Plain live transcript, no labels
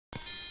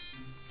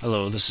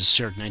Hello, this is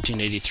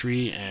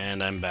Sirk1983,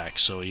 and I'm back.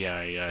 So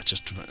yeah,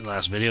 just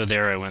last video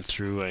there, I went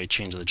through a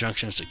change of the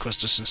junctions to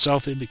Quistis and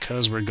Selfie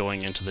because we're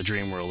going into the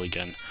Dreamworld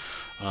again.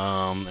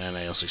 And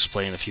I also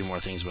explained a few more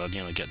things about,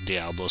 get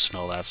Diablos and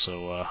all that.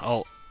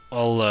 So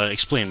I'll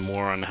explain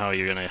more on how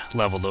you're gonna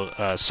level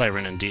the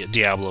Siren and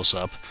Diablos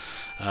up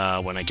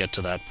when I get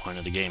to that point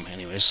of the game.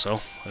 Anyways, so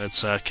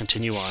let's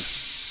continue on,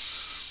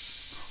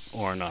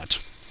 or not.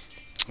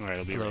 Alright,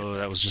 I'll be right.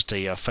 That was just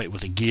a fight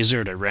with a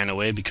geezer that ran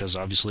away because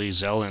obviously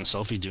Zell and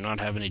Selfie do not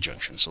have any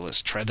junctions. So let's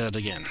try that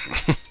again.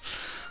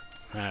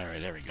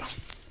 Alright, there we go.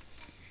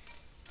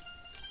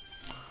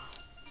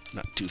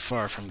 Not too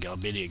far from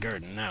Galbadia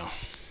Garden now.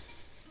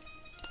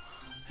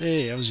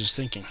 Hey, I was just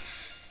thinking.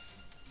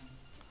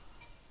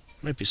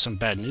 Might be some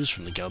bad news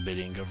from the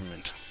Galbadian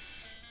government.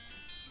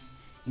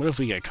 What if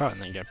we get caught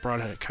and then get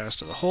broadcast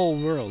to the whole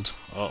world?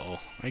 Uh-oh,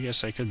 I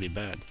guess that could be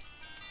bad.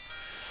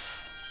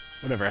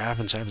 Whatever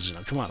happens, happens.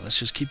 Come on, let's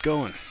just keep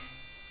going.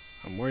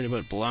 I'm worried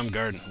about Balam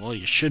Garden. Well,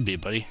 you should be,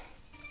 buddy.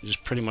 You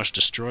just pretty much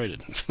destroyed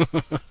it.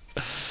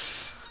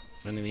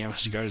 Finding the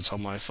Amnesty Guard, it's all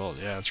my fault.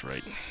 Yeah, that's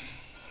right.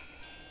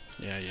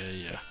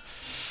 Yeah.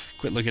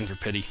 Quit looking for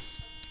pity.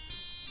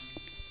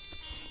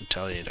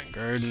 Retaliate on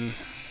Garden.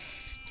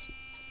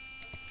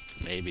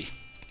 Maybe.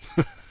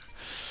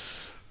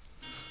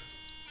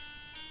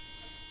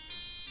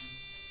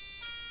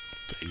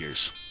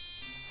 Figures.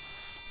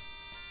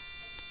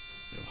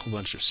 A whole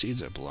bunch of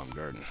seeds at Balam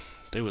Garden.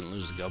 They wouldn't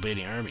lose the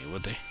Galbadian army,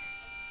 would they?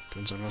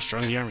 Depends on how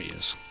strong the army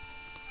is.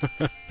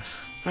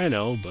 I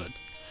know, but...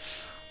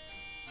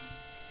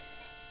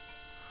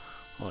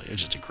 Well, you're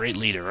just a great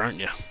leader, aren't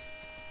you?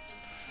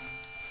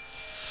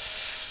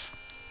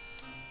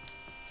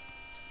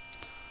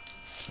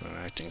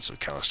 Not acting so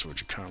callous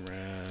towards your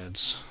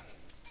comrades.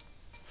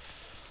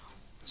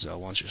 Zell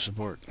wants your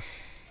support.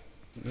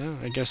 Yeah,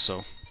 I guess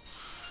so.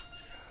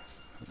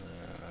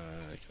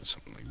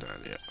 Something like that,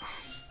 yeah.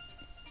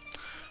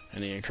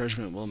 Any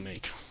encouragement we'll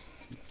make.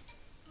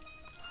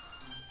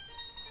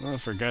 Well,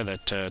 for a guy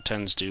that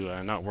tends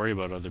to not worry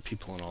about other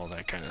people and all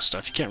that kind of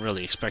stuff, you can't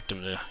really expect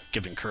him to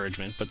give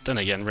encouragement. But then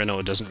again,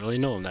 Renault doesn't really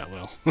know him that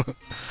well.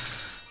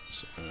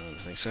 So,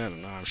 thanks, I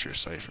don't know. I'm sure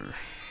Cypher.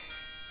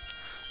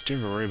 Do you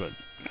ever worry about,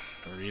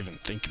 or even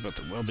think about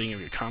the well-being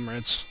of your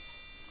comrades?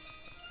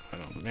 I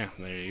don't. Yeah,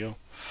 there you go.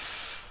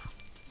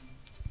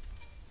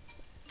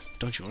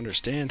 Don't you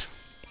understand?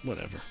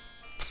 Whatever.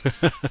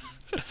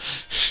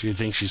 She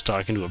thinks she's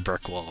talking to a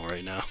brick wall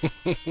right now.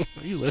 Are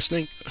you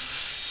listening?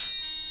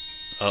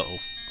 Uh-oh.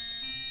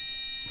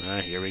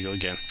 Here we go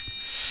again.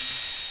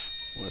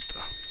 What the...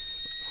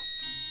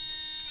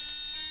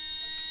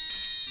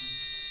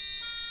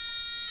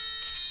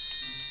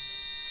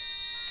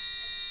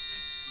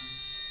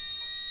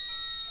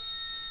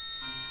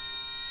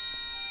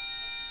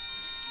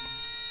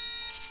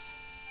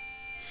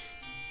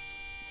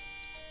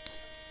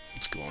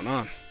 What's going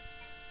on?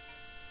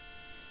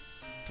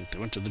 I think they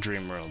went to the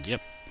Dreamworld.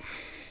 Yep.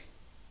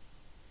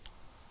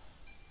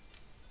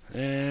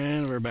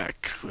 And we're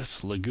back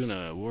with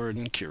Laguna, Ward,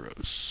 and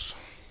Kiros.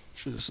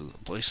 Sure this is the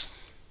place.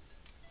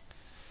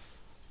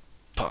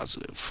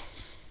 Positive.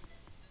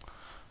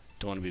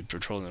 Don't want to be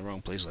patrolling the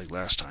wrong place like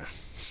last time.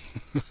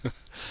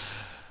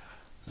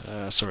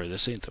 Sorry,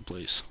 this ain't the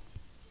place.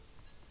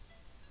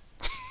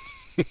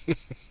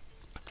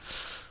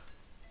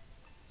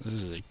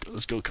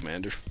 Let's go,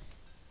 Commander.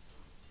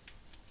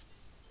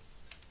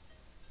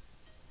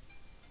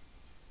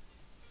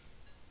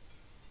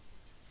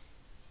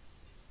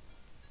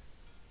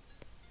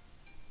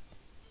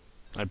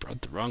 I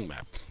brought the wrong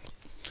map.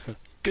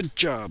 Good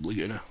job,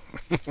 Laguna.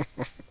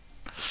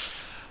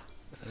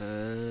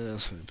 I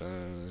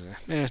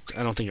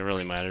don't think it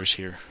really matters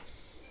here.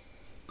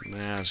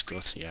 Let's go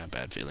with, yeah,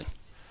 bad feeling.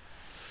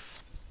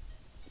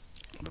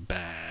 What a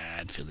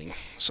bad feeling.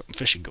 Something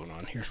fishy going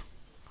on here.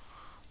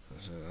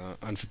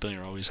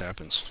 Unfamiliar always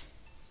happens.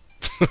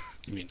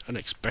 You mean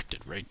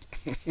unexpected, right?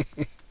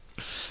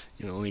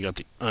 You only got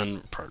the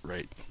un part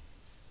right.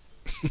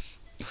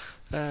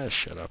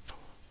 Shut up.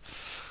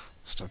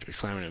 Stop your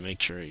climbing and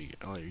make sure you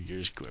get all your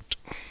gears equipped.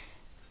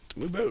 To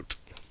move out.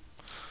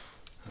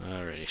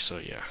 Alrighty, so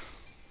yeah.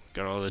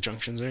 Got all the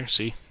junctions there,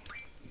 see?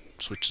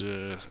 Switch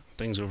the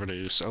things over to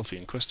Selfie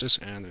and Quistis,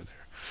 and they're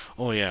there.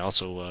 Oh yeah,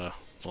 also,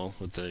 well,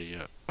 with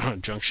the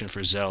junction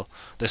for Zell,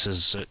 this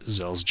is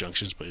Zell's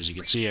junctions, but as you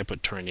can see, I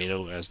put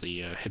Tornado as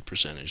the hit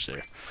percentage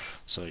there.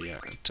 So yeah,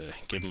 to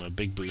give him a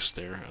big boost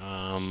there.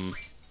 I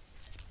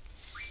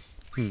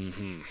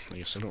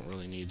guess I don't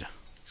really need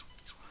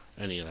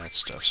any of that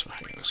stuff, so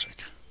hang on a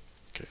sec.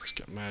 Okay, it's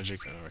got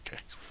magic. Oh, okay.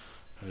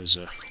 I was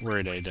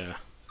worried I'm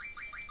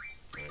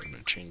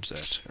gonna change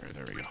that. Alright,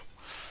 there we go.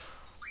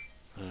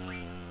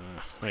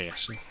 Oh yeah,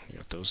 see, you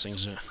got those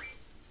things,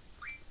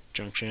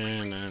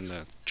 junction and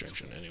that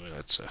junction. Anyway,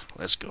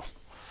 let's go.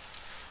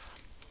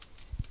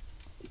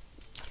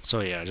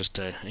 So yeah, just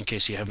in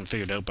case you haven't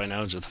figured out by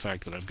now, just the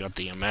fact that I've got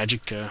the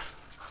magic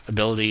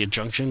ability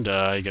junctioned,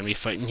 you're gonna be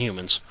fighting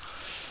humans.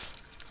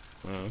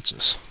 What's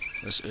this?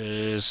 This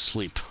is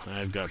sleep.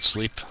 I've got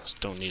sleep.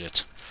 Don't need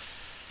it.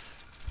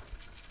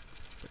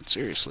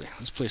 Seriously,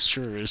 this place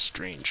sure is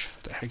strange.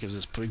 What the heck is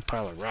this big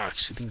pile of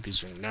rocks? You think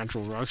these are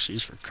natural rocks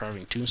used for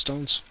carving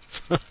tombstones?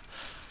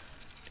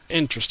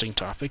 Interesting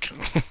topic.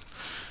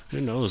 Who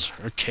knows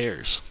or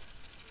cares?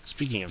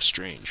 Speaking of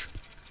strange,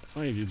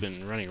 why have you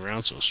been running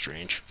around so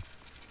strange?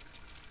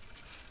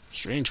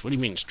 Strange? What do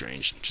you mean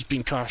strange? Just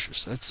being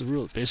cautious. That's the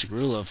rule, basic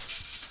rule of...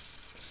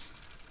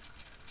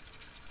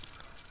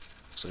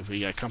 Looks like we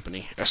got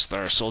company.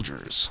 Esthar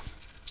soldiers.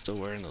 Still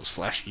wearing those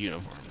flashy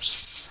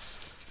uniforms.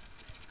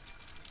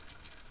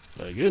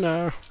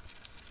 Laguna!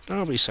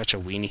 Don't be such a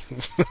weenie.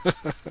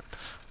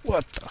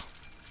 What the?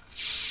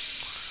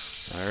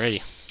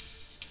 Alrighty.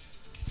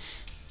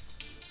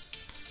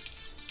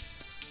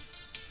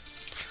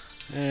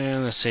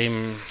 And the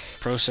same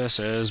process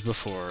as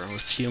before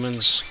with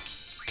humans.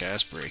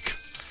 Gas brake.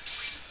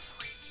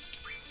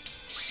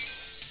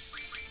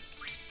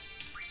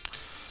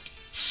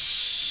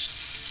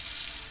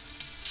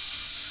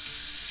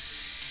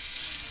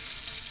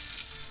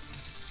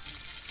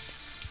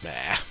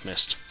 Bah,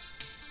 missed.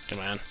 Come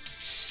on.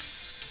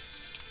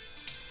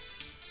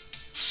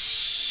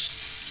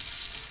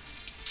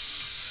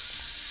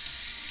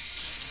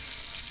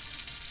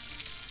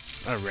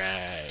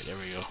 Alright, there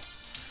we go.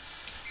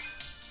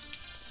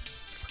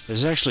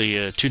 There's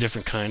actually two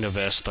different kind of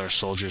Esthar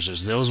soldiers.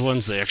 There's those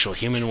ones, the actual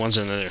human ones,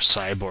 and then there's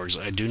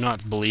cyborgs. I do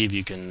not believe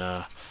you can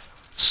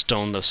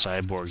stone the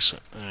cyborgs,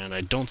 and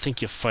I don't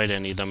think you fight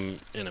any of them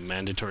in a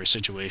mandatory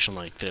situation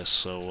like this,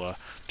 so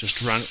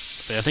just run.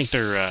 I think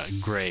they're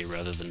gray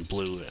rather than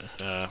blue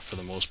for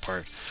the most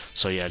part,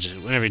 so yeah,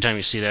 just every time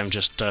you see them,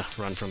 just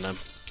run from them.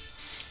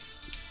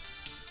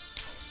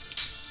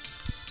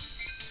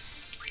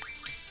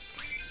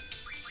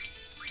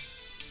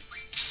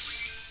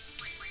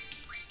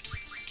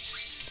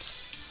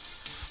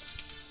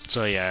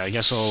 So yeah, I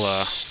guess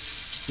I'll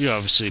you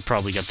obviously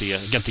probably get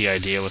the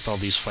idea with all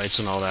these fights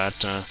and all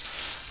that.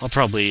 I'll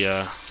probably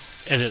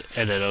edit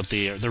out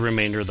the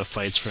remainder of the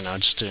fights for now,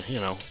 just to, you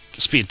know,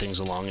 speed things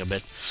along a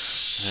bit.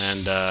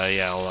 And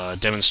yeah, I'll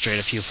demonstrate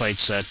a few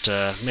fights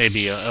that may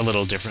be a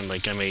little different.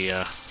 Like I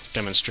may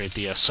demonstrate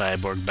the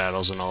cyborg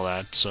battles and all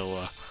that.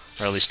 So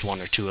or at least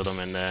one or two of them.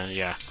 And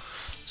yeah,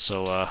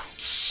 so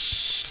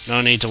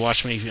no need to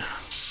watch me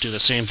do the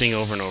same thing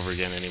over and over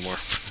again anymore.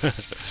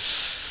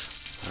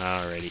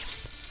 Alrighty.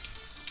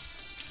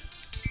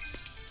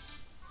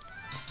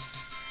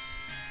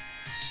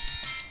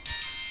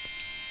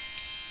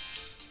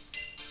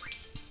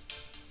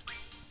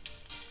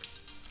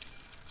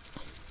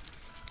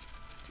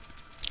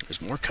 There's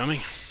more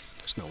coming.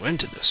 There's no end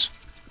to this.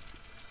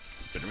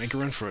 Better make a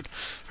run for it.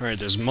 Alright,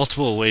 there's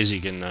multiple ways you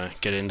can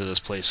get into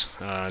this place.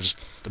 Just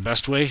the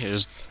best way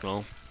is,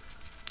 well,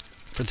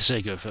 for the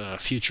sake of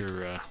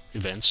future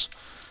events,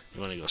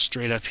 you want to go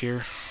straight up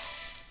here.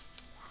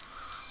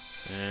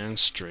 And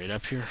straight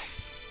up here.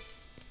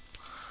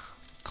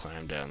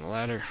 Climb down the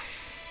ladder.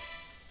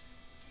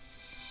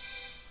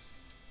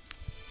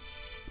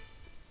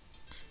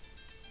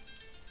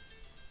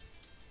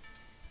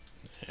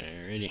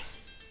 Alrighty.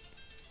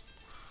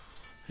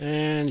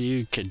 And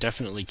you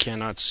definitely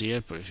cannot see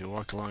it, but if you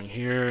walk along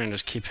here and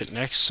just keep hitting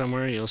X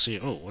somewhere, you'll see,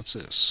 oh, what's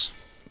this?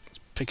 Let's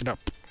pick it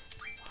up.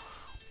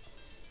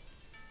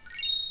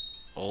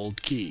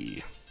 Old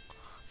key.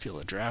 Feel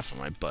a draft on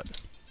my butt.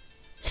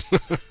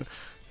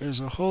 There's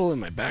a hole in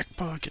my back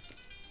pocket.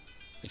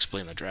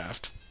 Explain the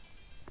draft.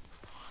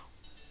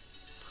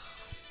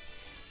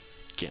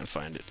 Can't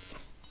find it.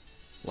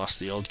 Lost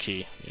the old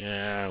key.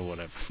 Yeah,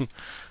 whatever.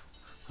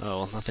 Oh,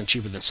 well, nothing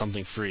cheaper than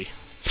something free.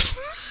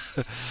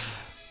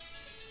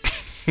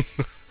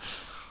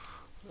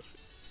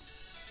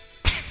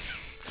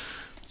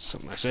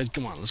 Something I said.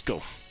 Come on, let's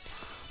go.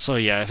 So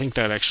yeah, I think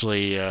that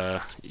actually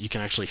you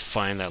can actually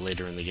find that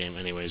later in the game.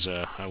 Anyways,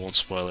 I won't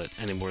spoil it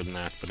any more than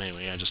that. But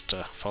anyway, I just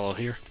follow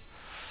here.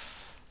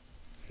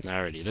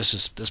 Alrighty,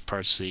 this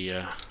part's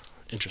the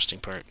interesting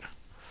part.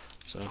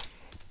 So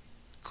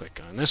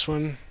click on this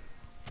one.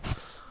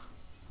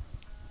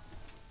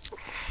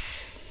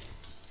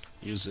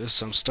 Use this.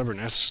 Some stubborn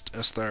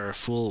Esthar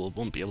fool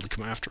won't be able to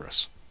come after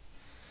us.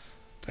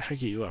 What the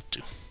heck are you up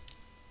to?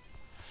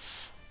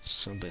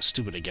 Something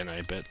stupid again,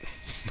 I bet.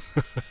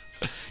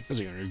 Because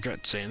you're gonna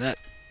regret saying that.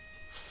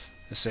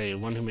 I say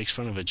one who makes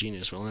fun of a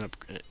genius will end up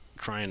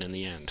crying in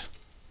the end.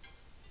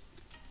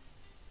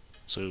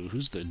 So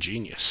who's the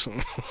genius?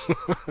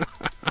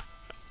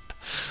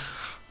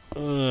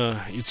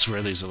 You'd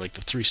swear these are like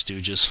the Three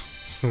Stooges.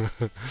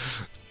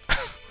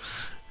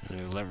 And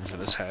the lever for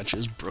this hatch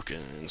is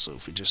broken, so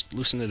if we just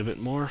loosen it a bit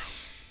more,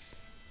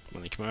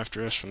 when they come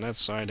after us from that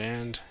side,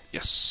 and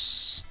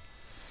yes,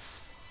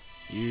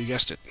 you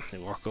guessed it, they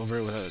walk over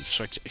it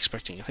without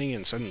expecting a thing,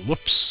 and sudden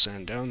whoops,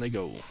 and down they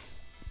go.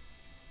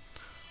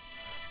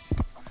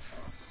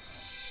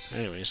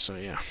 Anyway, so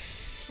yeah,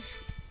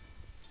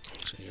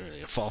 so you're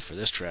gonna fall for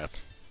this trap.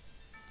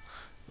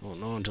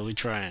 Won't know until we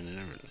try,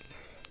 and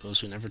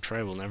those who never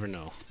try will never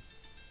know.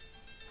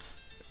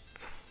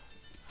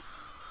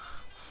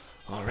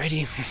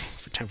 Alrighty,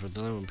 for tamper with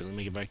the limit, we'll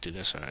make it back to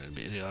this side. It'd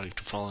be idiotic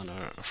to fall in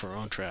for our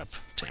own trap.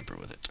 Tamper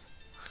with it.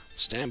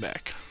 Stand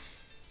back.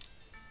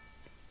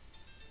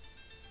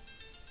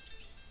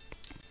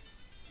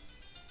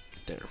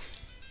 There.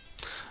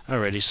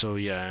 Alrighty, so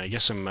yeah, I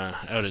guess I'm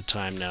out of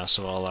time now,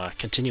 so I'll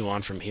continue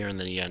on from here in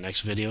the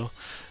next video.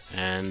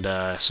 And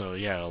so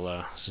yeah,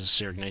 this is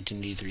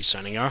Sarek1983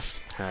 signing off.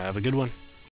 Have a good one.